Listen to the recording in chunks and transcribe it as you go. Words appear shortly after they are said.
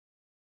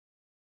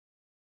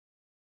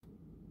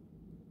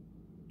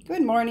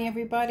Good morning,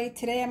 everybody.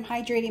 Today I'm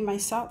hydrating my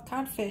salt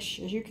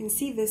codfish. As you can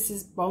see, this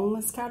is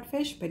boneless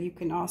codfish, but you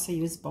can also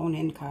use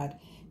bone-in cod.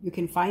 You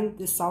can find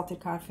the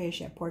salted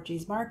codfish at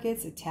Portuguese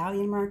markets,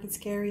 Italian markets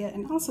carry it,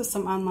 and also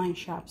some online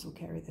shops will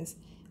carry this.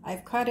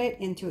 I've cut it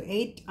into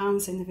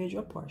 8-ounce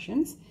individual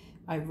portions.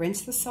 I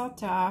rinse the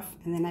salt off,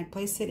 and then I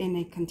place it in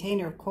a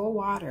container of cold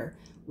water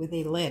with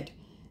a lid.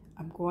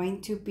 I'm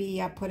going to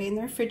be put it in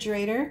the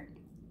refrigerator.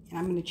 And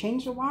I'm going to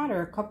change the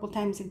water a couple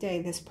times a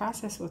day. This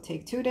process will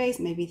take 2 days,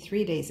 maybe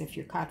 3 days if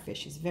your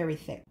codfish is very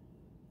thick.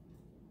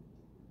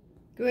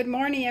 Good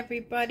morning,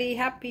 everybody.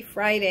 Happy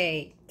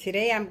Friday.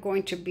 Today I'm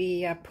going to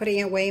be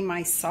putting away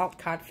my salt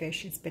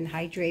codfish. It's been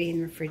hydrating in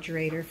the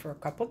refrigerator for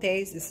a couple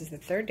days. This is the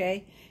 3rd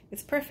day.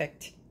 It's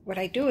perfect. What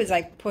I do is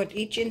I put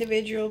each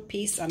individual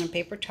piece on a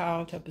paper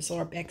towel to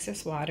absorb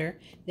excess water.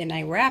 Then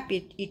I wrap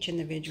each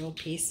individual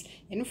piece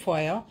in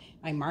foil.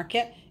 I mark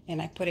it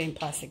and I put it in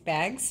plastic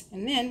bags.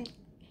 And then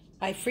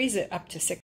I freeze it up to 6